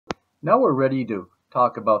Now we're ready to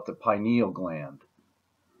talk about the pineal gland.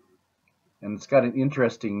 And it's got an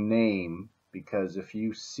interesting name because if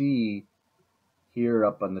you see here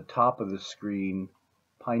up on the top of the screen,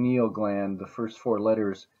 pineal gland, the first four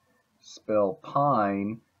letters spell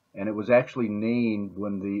pine, and it was actually named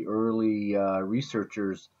when the early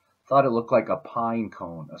researchers thought it looked like a pine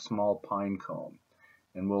cone, a small pine cone.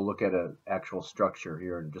 And we'll look at an actual structure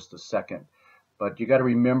here in just a second. But you got to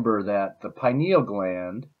remember that the pineal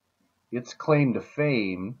gland, its claim to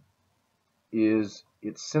fame is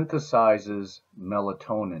it synthesizes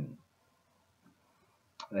melatonin.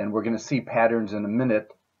 And we're going to see patterns in a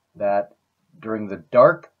minute that during the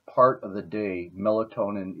dark part of the day,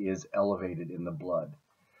 melatonin is elevated in the blood.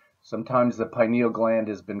 Sometimes the pineal gland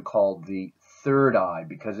has been called the third eye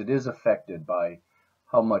because it is affected by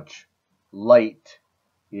how much light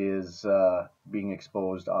is being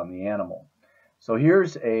exposed on the animal. So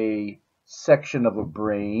here's a section of a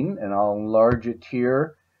brain, and I'll enlarge it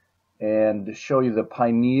here and show you the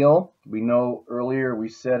pineal. We know earlier we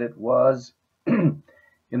said it was in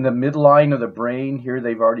the midline of the brain. Here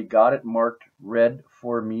they've already got it marked red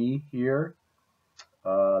for me here.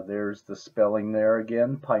 There's the spelling there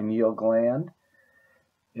again, pineal gland.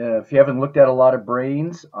 If you haven't looked at a lot of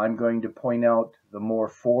brains, I'm going to point out the more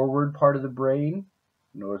forward part of the brain.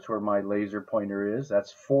 Notice where my laser pointer is.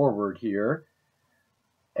 That's forward here.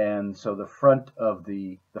 And so the front of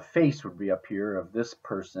the face would be up here of this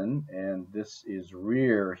person, and this is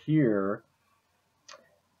rear here.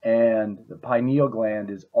 And the pineal gland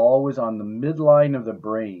is always on the midline of the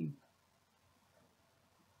brain.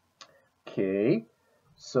 Okay,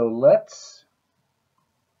 so let's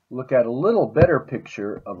look at a little better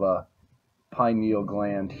picture of a pineal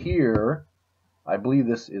gland here. I believe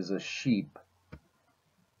this is a sheep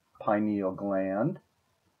pineal gland.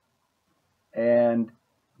 And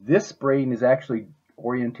this brain is actually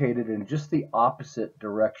orientated in just the opposite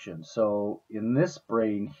direction. So in this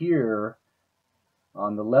brain here,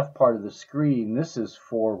 on the left part of the screen, this is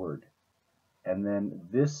forward. And then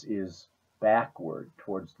this is backward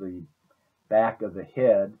towards the back of the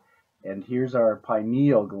head. And here's our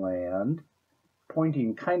pineal gland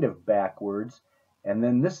pointing kind of backwards. And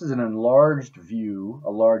then this is an enlarged view, a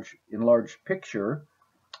enlarged picture.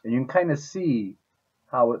 And you can kind of see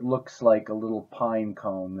how it looks like a little pine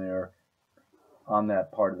cone there on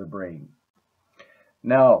that part of the brain.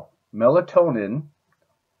 Now, melatonin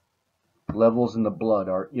levels in the blood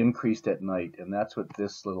are increased at night, and that's what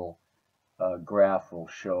this little graph will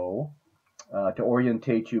show. To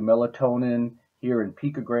orientate you, melatonin here in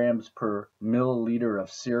picograms per milliliter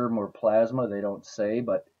of serum or plasma, they don't say,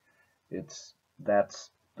 but that's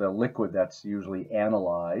the liquid that's usually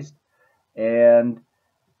analyzed. And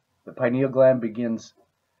the pineal gland begins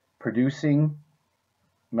producing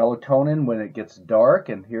melatonin when it gets dark,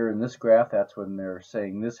 and here in this graph, that's when they're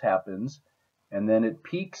saying this happens. And then it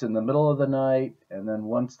peaks in the middle of the night, and then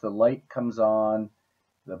once the light comes on,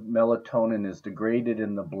 the melatonin is degraded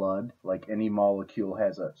in the blood, like any molecule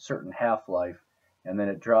has a certain half-life, and then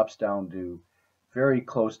it drops down to very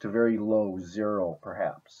close to very low, zero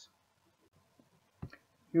perhaps.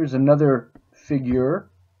 Here's another figure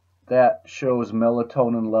that shows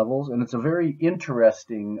melatonin levels, and it's a very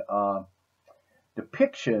interesting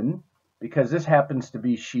depiction because this happens to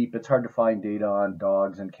be sheep. It's hard to find data on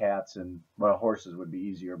dogs and cats, and well, horses would be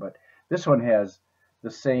easier, but this one has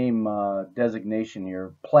the same designation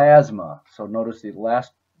here, plasma. So notice the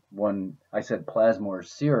last one, I said plasma or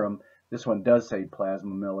serum. This one does say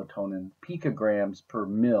plasma melatonin, picograms per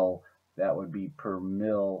mil. That would be per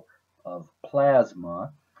mil of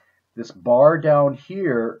plasma. This bar down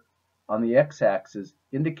here on the x-axis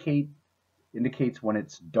indicates when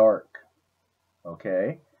it's dark,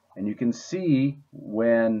 okay? And you can see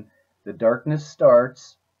when the darkness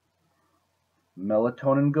starts,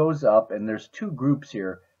 melatonin goes up, and there's two groups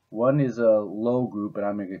here. One is a low group, and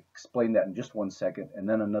I'm going to explain that in just one second, and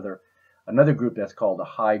then another group that's called a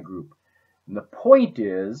high group. And the point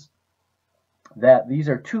is that these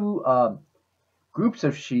are two groups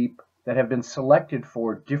of sheep that have been selected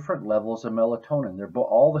for different levels of melatonin. They're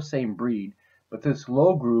all the same breed, but this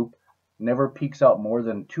low group never peaks out more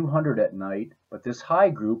than 200 at night, but this high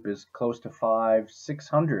group is close to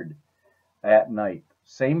 500-600 at night.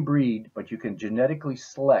 Same breed, but you can genetically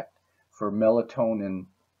select for melatonin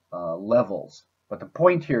levels. But the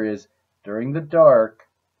point here is, during the dark,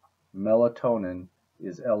 melatonin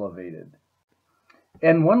is elevated.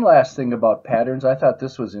 And one last thing about patterns, I thought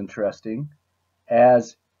this was interesting.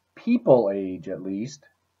 As people age, at least,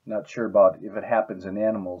 not sure about if it happens in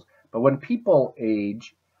animals, but when people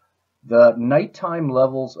age, the nighttime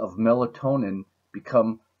levels of melatonin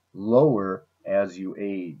become lower as you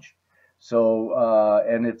age. So,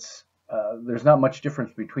 and there's not much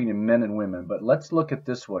difference between men and women, but let's look at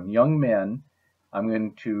this one. Young men, I'm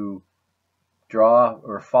going to draw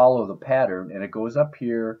or follow the pattern, and it goes up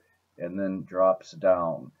here and then drops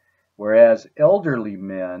down. Whereas elderly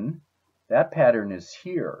men, that pattern is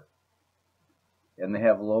here, and they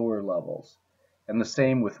have lower levels. And the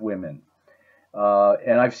same with women.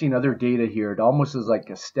 And I've seen other data here. It almost is like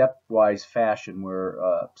a stepwise fashion where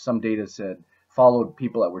some data said followed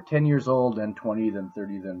people that were 10 years old, then 20, then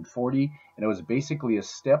 30, then 40. And it was basically a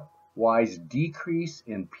stepwise decrease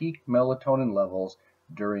in peak melatonin levels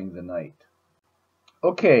during the night.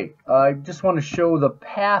 Okay, I just want to show the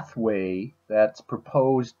pathway that's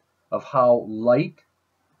proposed of how light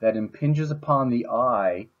that impinges upon the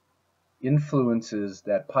eye influences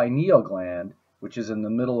that pineal gland, which is in the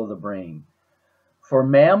middle of the brain. For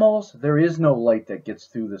mammals, there is no light that gets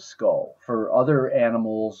through the skull. For other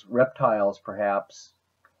animals, reptiles perhaps,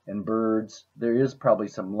 and birds, there is probably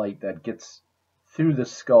some light that gets through the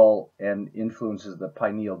skull and influences the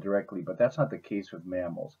pineal directly, but that's not the case with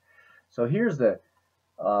mammals. So here's the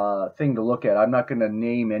thing to look at. I'm not going to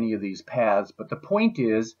name any of these paths, but the point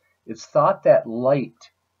is, it's thought that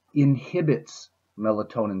light inhibits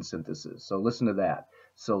melatonin synthesis. So listen to that.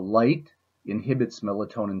 So light inhibits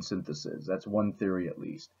melatonin synthesis. That's one theory at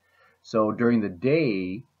least. So during the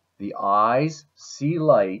day, the eyes see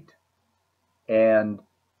light, and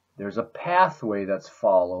there's a pathway that's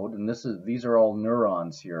followed, and these are all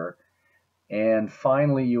neurons here. And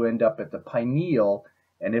finally, you end up at the pineal,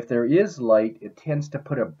 and if there is light, it tends to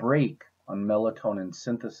put a brake on melatonin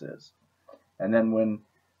synthesis. And then when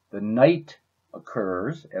the night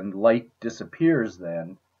occurs and light disappears,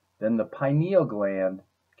 then the pineal gland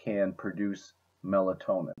can produce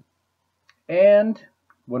melatonin. And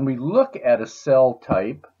when we look at a cell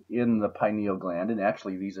type in the pineal gland, and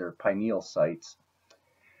actually these are pineal sites,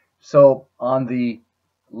 so on the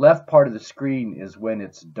left part of the screen is when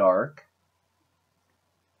it's dark,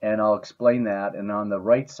 and I'll explain that, and on the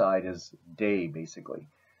right side is day, basically.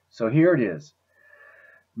 So here it is.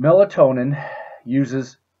 Melatonin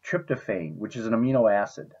uses tryptophan, which is an amino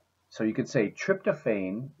acid. So you could say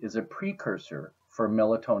tryptophan is a precursor for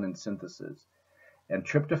melatonin synthesis. And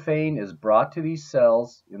tryptophan is brought to these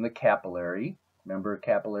cells in the capillary. Remember,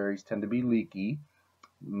 capillaries tend to be leaky.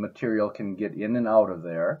 Material can get in and out of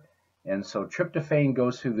there. And so tryptophan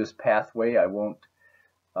goes through this pathway. I won't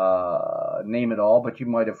name it all, but you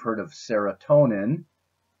might have heard of serotonin.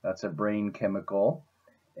 That's a brain chemical.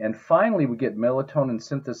 And finally, we get melatonin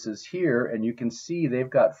synthesis here, and you can see they've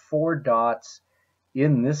got 4 dots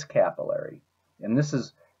in this capillary. And this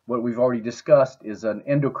is what we've already discussed, is an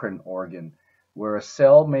endocrine organ, where a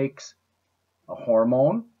cell makes a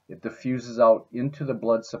hormone, it diffuses out into the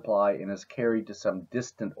blood supply and is carried to some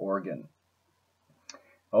distant organ.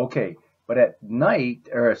 Okay, but at night,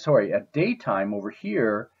 at daytime over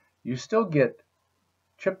here, you still get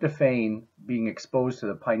tryptophan being exposed to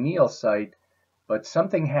the pineal site, but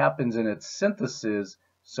something happens in its synthesis,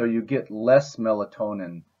 so you get less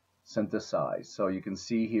melatonin synthesized. So you can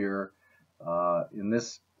see here in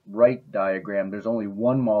this right diagram, there's only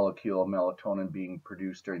 1 molecule of melatonin being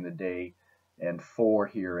produced during the day and 4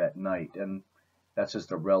 here at night, and that's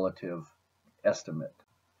just a relative estimate.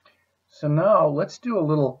 So now let's do a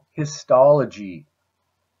little histology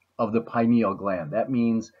of the pineal gland. That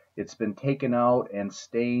means it's been taken out and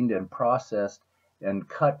stained and processed and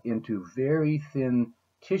cut into very thin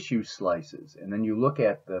tissue slices. And then you look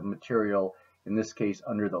at the material, in this case,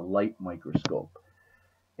 under the light microscope.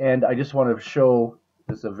 And I just want to show,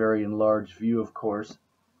 this is a very enlarged view, of course,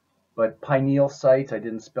 but pineal sites, I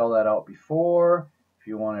didn't spell that out before. If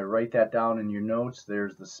you want to write that down in your notes,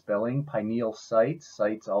 there's the spelling, pineal sites.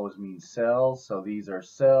 Sites always mean cells, so these are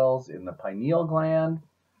cells in the pineal gland.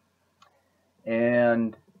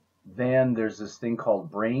 And then there's this thing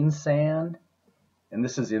called brain sand. And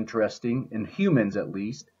this is interesting, in humans at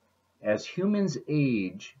least. As humans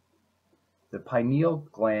age, the pineal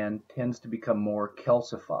gland tends to become more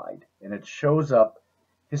calcified, and it shows up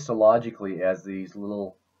histologically as these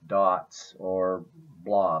little dots or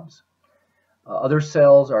blobs. Other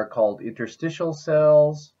cells are called interstitial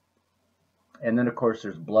cells, and then of course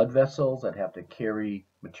there's blood vessels that have to carry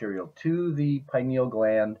material to the pineal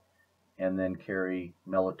gland and then carry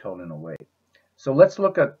melatonin away. So let's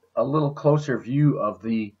look at a little closer view of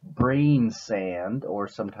the brain sand, or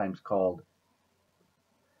sometimes called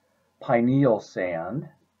pineal sand.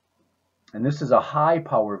 And this is a high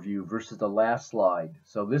power view versus the last slide.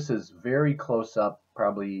 So this is very close up,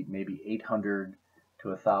 probably maybe 800 to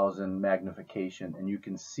 1000 magnification, and you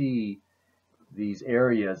can see these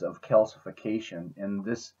areas of calcification. And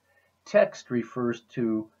this text refers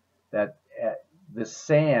to that the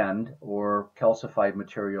sand or calcified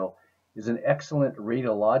material is an excellent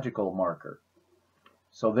radiological marker.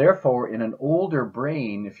 So therefore, in an older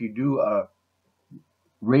brain, if you do a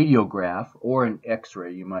radiograph or an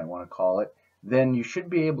X-ray, you might want to call it, then you should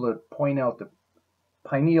be able to point out the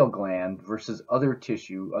pineal gland versus other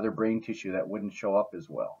tissue, other brain tissue that wouldn't show up as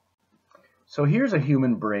well. So here's a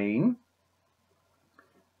human brain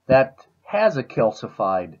that has a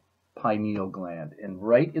calcified pineal gland, and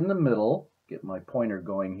right in the middle, get my pointer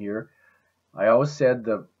going here, I always said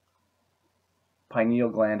the pineal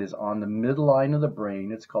gland is on the midline of the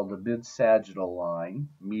brain. It's called the mid-sagittal line,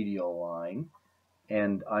 medial line,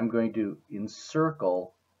 and I'm going to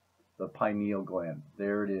encircle the pineal gland.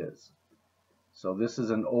 There it is. So this is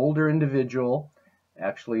an older individual.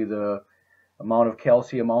 Actually, the amount of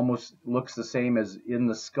calcium almost looks the same as in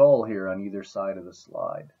the skull here on either side of the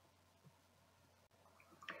slide.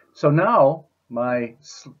 So now my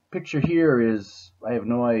picture here is, I have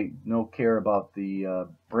no care about the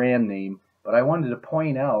brand name, but I wanted to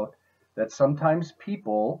point out that sometimes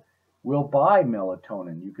people will buy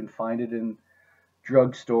melatonin. You can find it in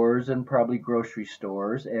drugstores and probably grocery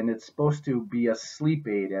stores, and it's supposed to be a sleep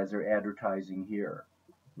aid as they're advertising here.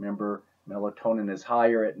 Remember, melatonin is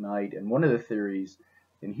higher at night, and one of the theories,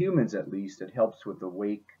 in humans at least, it helps with the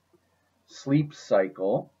wake-sleep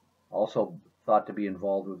cycle, also thought to be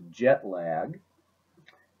involved with jet lag,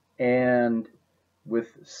 and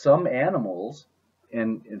with some animals,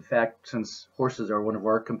 and in fact, since horses are one of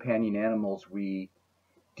our companion animals we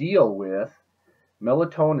deal with,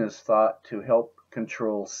 melatonin is thought to help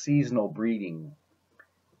control seasonal breeding.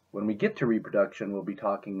 When we get to reproduction, we'll be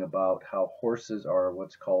talking about how horses are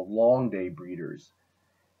what's called long day breeders.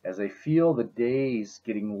 As they feel the days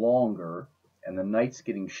getting longer and the nights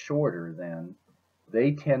getting shorter, then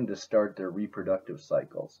they tend to start their reproductive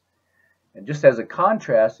cycles. And just as a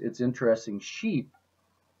contrast, it's interesting, sheep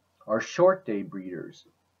are short day breeders.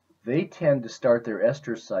 They tend to start their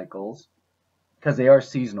estrous cycles because they are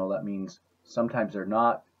seasonal. That means sometimes they're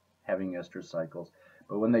not having estrous cycles,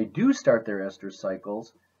 but when they do start their estrous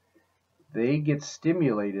cycles, they get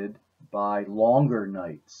stimulated by longer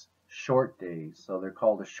nights, short days. So they're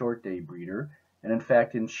called a short day breeder. And in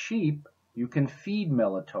fact, in sheep, you can feed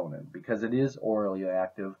melatonin because it is orally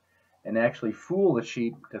active, and actually fool the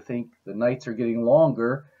sheep to think the nights are getting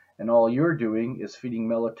longer and all you're doing is feeding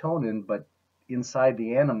melatonin, but inside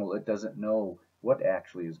the animal it doesn't know what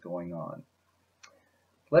actually is going on.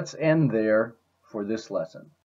 Let's end there for this lesson.